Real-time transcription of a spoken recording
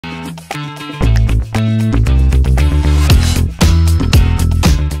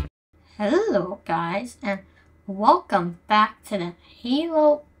Hello guys, and welcome back to the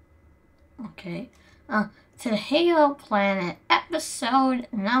Halo, to the Halo Planet episode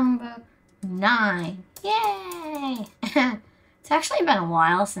number 9. Yay! It's actually been a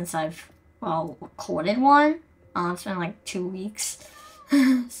while since I've, recorded one. It's been like 2 weeks.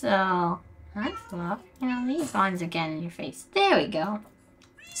 So, I thought, these lines are getting in your face. There we go.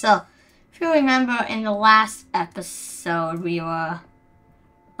 So, if you remember in the last episode, we were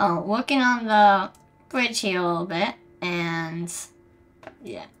working on the bridge here a little bit, and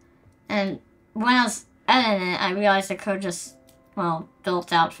yeah. And when I was editing it, I realized I could have just,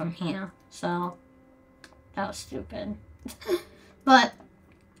 built out from here. So, that was stupid. But,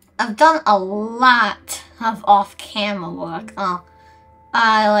 I've done a lot of off-camera work.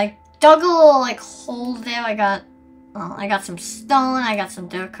 I, dug a little, hole there. I got some stone, I got some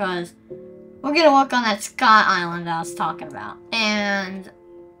dirt, because we're gonna work on that Sky Island I was talking about. And,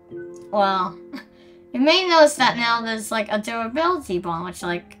 well, you may notice that now there's, a durability bar, which,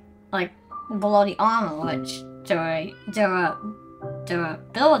 below the armor, which durability,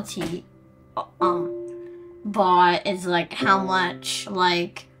 bar is, how much,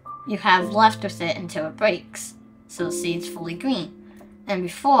 you have left with it until it breaks. So, see, it's fully green. And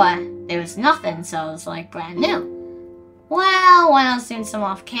before, there was nothing, so it was, brand new. Well, when I was doing some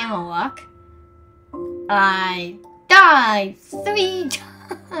off-camera work, I died 3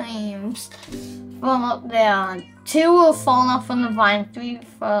 times from up there. 2 were falling off from the vine, 3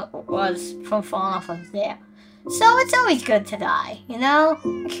 was from falling off of there. So it's always good to die, you know?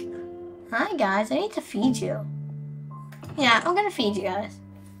 Hi guys, I need to feed you. Yeah, I'm gonna feed you guys.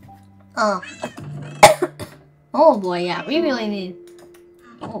 Oh. Oh boy, yeah, we really need...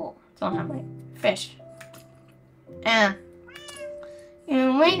 Oh, don't have my fish. And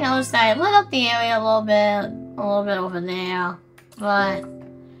you may notice that I lit up the area a little bit over there, but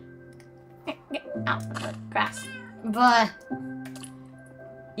get out of the grass. But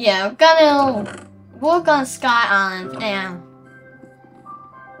yeah, we're gonna work on Sky Island, and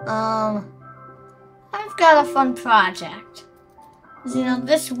I've got a fun project.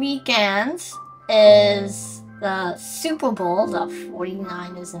 This weekend is the Super Bowl, the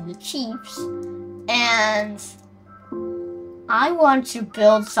 49ers and the Chiefs, and I want to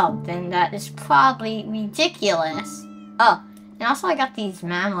build something that is probably ridiculous. Oh, and also I got these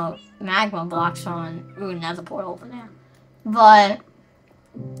magma blocks from Netherport over there. But,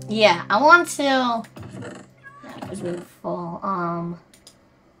 yeah, I want to... That was really full.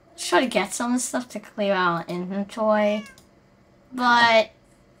 Try to get some of this stuff to clear out inventory. But,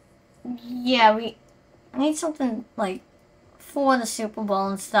 yeah, we need something, for the Super Bowl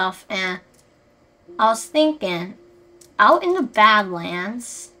and stuff. And I was thinking... out in the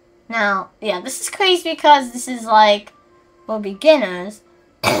Badlands. Now, yeah, this is crazy because this is for beginners.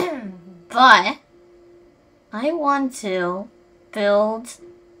 But I want to build,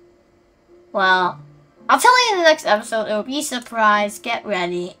 well, I'll tell you in the next episode. It will be a surprise. Get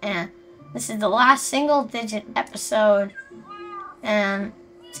ready. And this is the last single-digit episode. And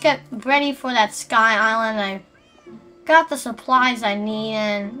let's get ready for that Sky Island. I got the supplies I need,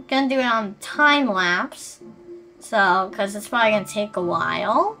 and gonna do it on time-lapse. So, because it's probably going to take a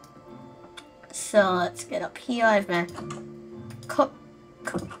while. So, let's get up here. I've been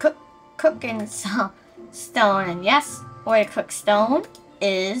cooking some stone. And yes, way to cook stone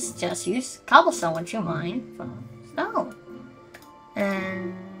is just use cobblestone, which you mine from stone.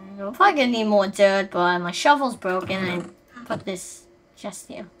 And we're probably going to need more dirt, but my shovel's broken. I put this chest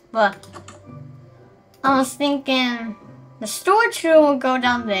here. But I was thinking the storage room will go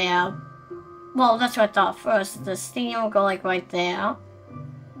down there. Well, that's what I thought first. The stadium will go, right there.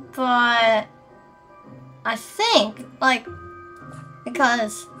 But I think,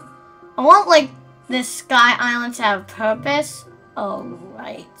 because I want, this Sky Island to have purpose. Oh,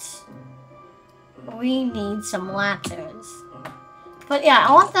 right. We need some ladders. But, yeah,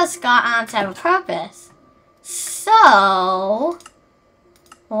 I want the Sky Island to have a purpose. So,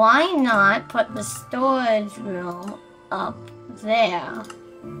 why not put the storage room up there?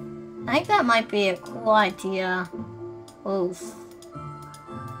 I think that might be a cool idea. Oof.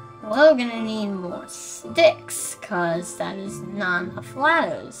 We're gonna need more sticks, cause that is not enough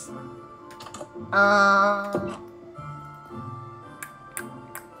ladders.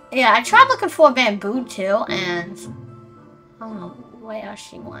 Yeah, I tried looking for bamboo too, and I don't know where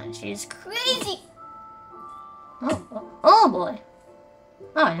she went. She's crazy. Oh boy.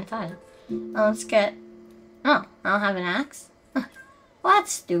 Oh, I didn't find it. Let's get. Oh, I don't have an axe. Well,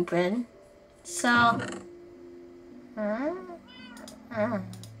 that's stupid. So, there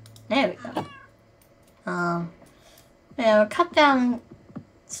we go. Yeah, we'll cut down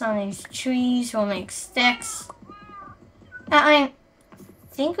some of these trees will make sticks. I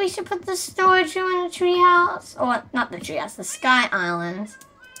think we should put the storage room in the treehouse. Or, not the treehouse, the Sky Island.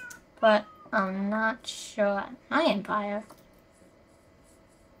 But I'm not sure. Hi, Empire.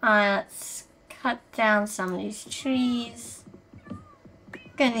 Let's cut down some of these trees.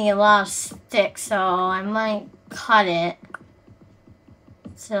 Gonna need a lot of sticks, so I might cut it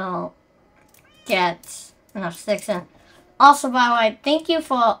to get enough sticks in. Also, by the way, thank you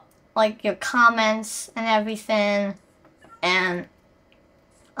for like your comments and everything, and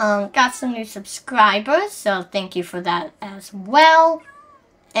got some new subscribers, so thank you for that as well.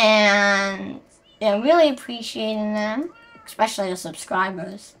 And yeah, really appreciating them, especially the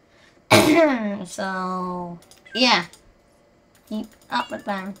subscribers. So yeah, keep up with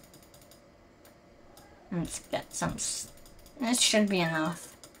them. Let's get some. This should be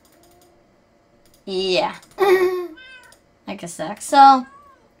enough. Yeah. Like a sec. So,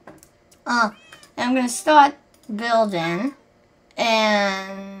 I'm gonna start building,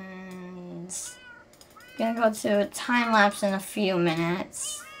 and gonna go to a time lapse in a few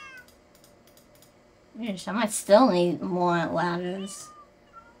minutes. Gosh, I might still need more ladders.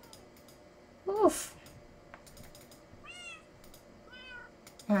 Oof.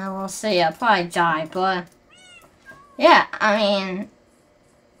 And we'll see. I'll probably die, but yeah, I mean,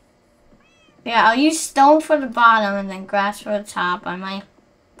 yeah, I'll use stone for the bottom and then grass for the top. I might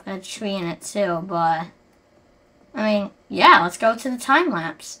put a tree in it too, but I mean, yeah, let's go to the time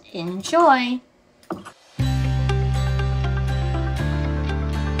lapse. Enjoy.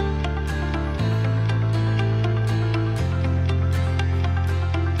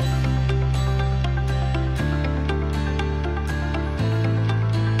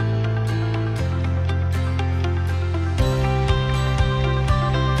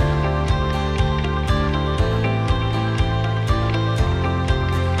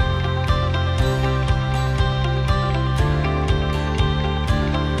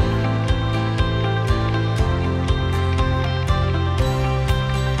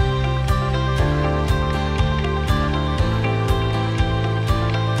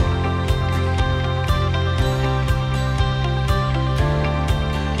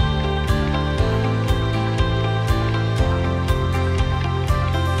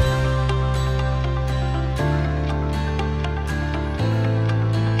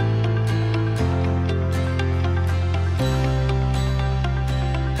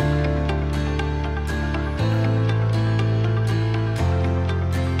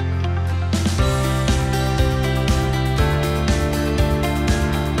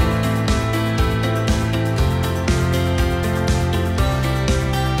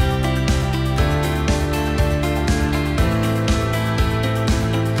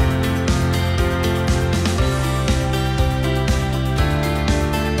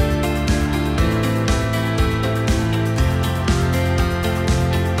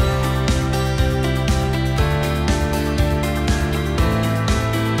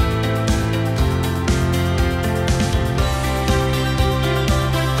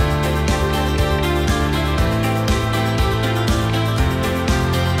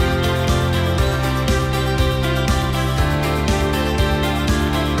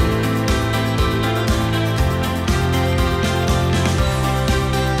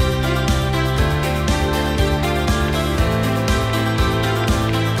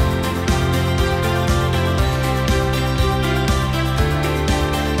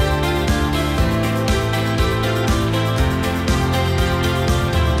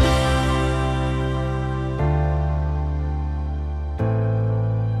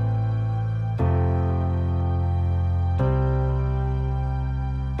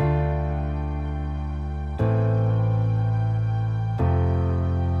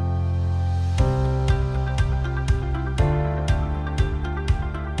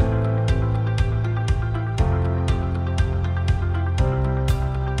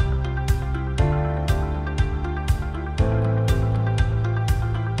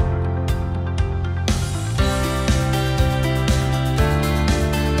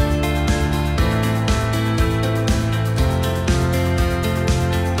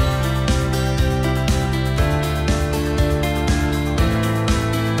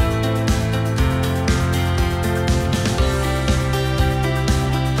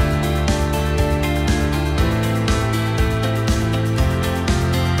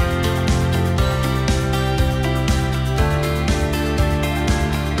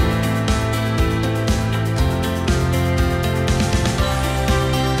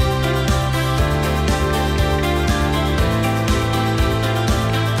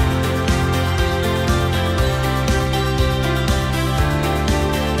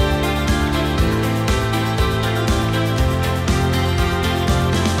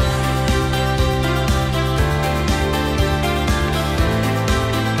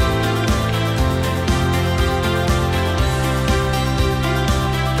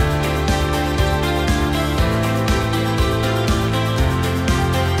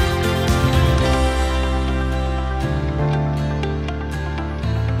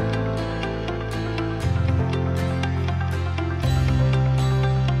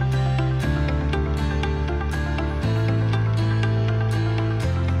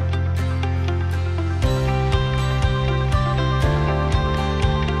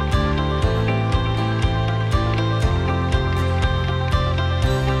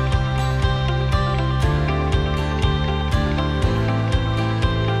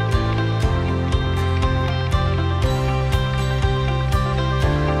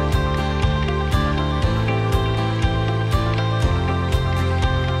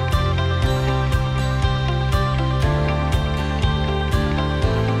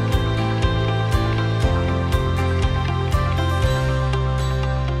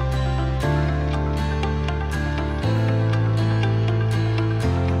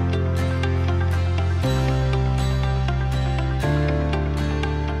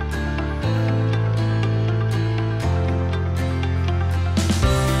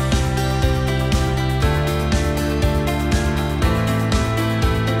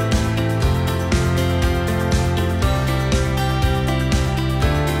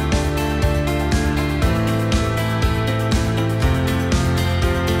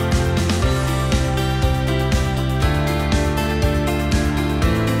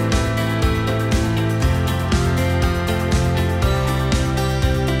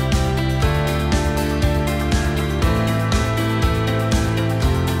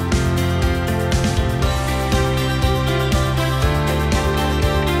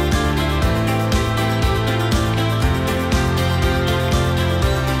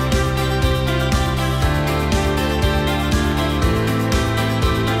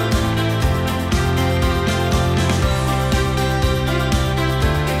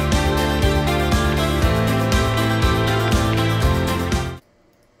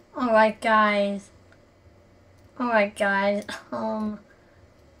 Alright, guys. Alright, guys.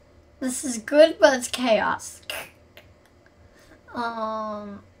 This is good, but it's chaos.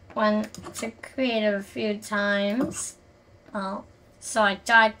 Went to creative a few times. Oh, so I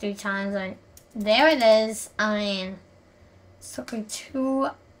died 3 times. And there it is. I mean, it took me 2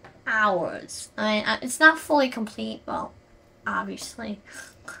 hours. I mean, it's not fully complete. Well, obviously.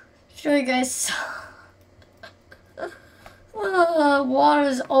 Show you guys. Water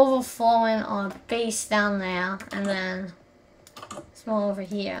is overflowing on a base down there, and then it's more over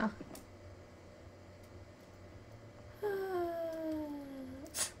here.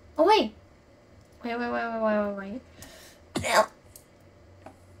 Oh wait! Wait. Well,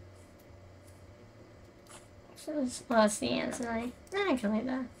 that's the answer, right? I can leave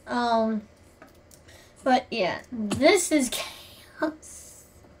that. But yeah, this is chaos.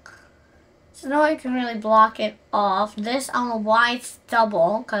 So now I can really block it off. This, I don't know why it's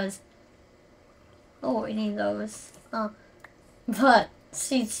double, because... Oh, we need those. But,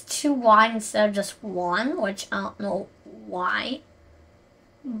 see, it's 2 wide instead of just 1, which I don't know why.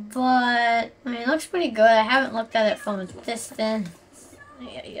 But, I mean, it looks pretty good. I haven't looked at it from a distance.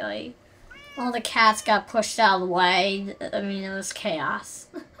 All the cats got pushed out of the way. I mean, it was chaos.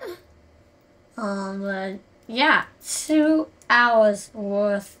 But, yeah, 2 hours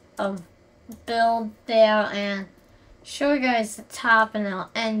worth of build there, and show you guys the top, and I'll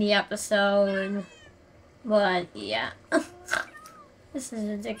end the episode. But, yeah. This is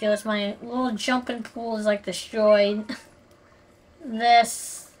ridiculous. My little jumping pool is, like, destroyed.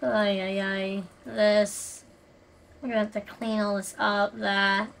 This, this. I'm gonna have to clean all this up,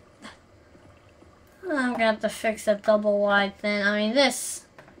 that. I'm gonna have to fix that double wide thing. I mean, this,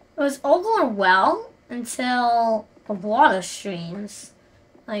 it was all going well until the water streams.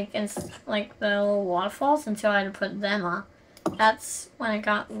 Like the little waterfalls, until I had to put them up. That's when it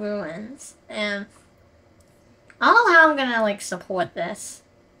got ruined. And I don't know how I'm gonna, like, support this.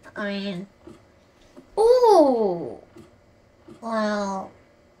 I mean, ooh! Well,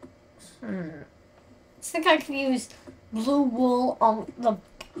 I think I can use blue wool on the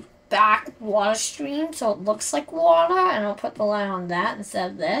back water stream so it looks like water, and I'll put the light on that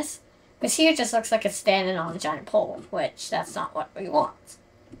instead of this. Because here it just looks like it's standing on a giant pole, which that's not what we want.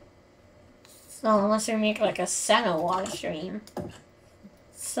 So unless we make like a center water stream.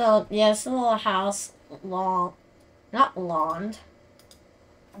 So yeah, it's a little house, not lawned.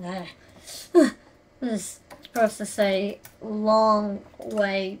 This is supposed to say long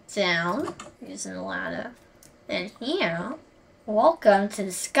way down using a ladder. And here, welcome to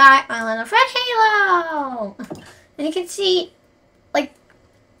the Sky Island of Red Halo! And you can see, like,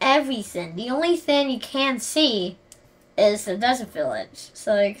 everything. The only thing you can't see is the desert village.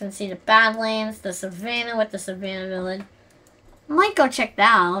 So you can see the Badlands, the savannah with the savannah village. I might go check that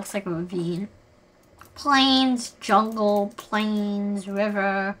out. It looks like a ravine. Plains, jungle, plains,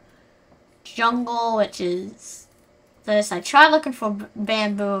 river, jungle, which is this. I tried looking for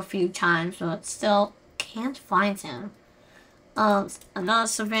bamboo a few times, but still can't find him. Another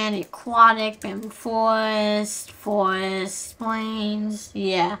savanna, aquatic, bamboo forest, plains.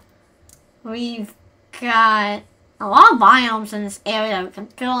 Yeah, we've got a lot of biomes in this area that we can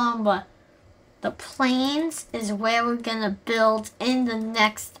build on, but the plains is where we're gonna build in the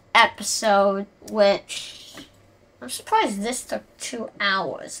next episode, which I'm surprised this took 2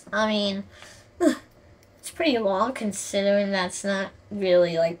 hours. I mean, it's pretty long considering that's not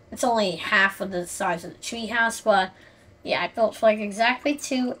really, like, it's only half of the size of the treehouse, but yeah, I built for like exactly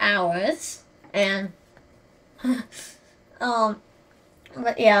 2 hours, and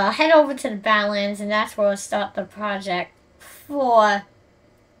but yeah, I'll head over to the Badlands, and that's where I'll start the project for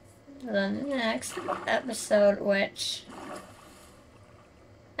the next episode, which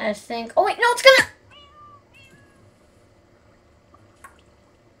I think... Oh wait, no, it's gonna...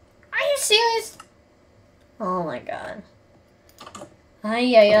 Are you serious? Oh my god.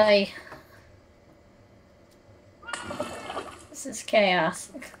 Ay. This is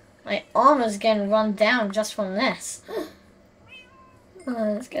chaos. My arm is getting run down just from this.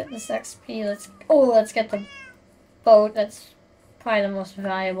 Let's get this XP. Let's get the boat. That's probably the most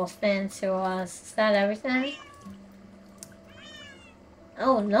valuable thing to us. Is that everything?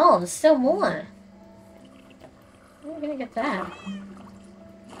 Oh no, there's still more. How are we gonna get that?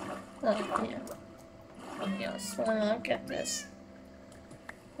 Oh, yeah. Yeah, so I'll get this.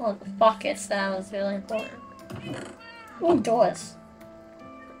 Well, the buckets, that was really important. Ooh, doors.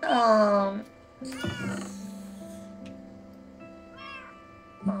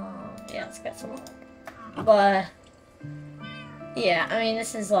 Yeah, let's get some more. But, yeah, I mean,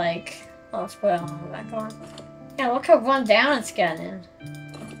 this is like... Oh, let's put it on back on. Yeah, look how run down it's getting.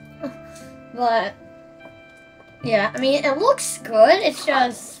 But yeah, I mean, it looks good. It's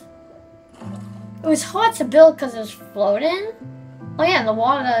just it was hard to build because it was floating. Oh yeah, and the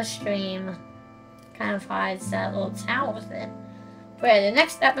water stream kind of hides that little tower with it. But yeah, the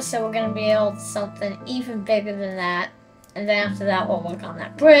next episode we're gonna be able to something even bigger than that. And then after that we'll work on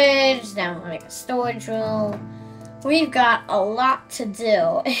that bridge, then we'll make a storage room. We've got a lot to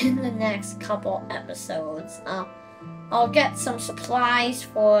do in the next couple episodes. I'll get some supplies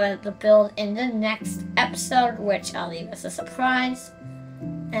for the build in the next episode, which I'll leave as a surprise.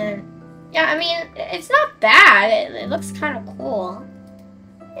 And yeah, I mean, it's not bad. It looks kind of cool.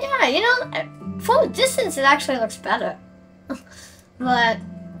 Yeah, you know, from a distance it actually looks better. But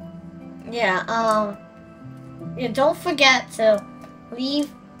yeah, don't forget to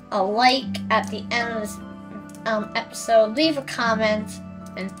leave a like at the end of this episode. Leave a comment,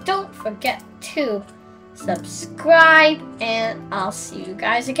 and don't forget to subscribe, and I'll see you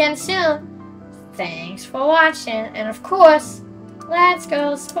guys again soon. Thanks for watching, and of course, let's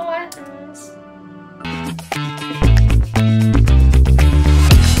go Spartans!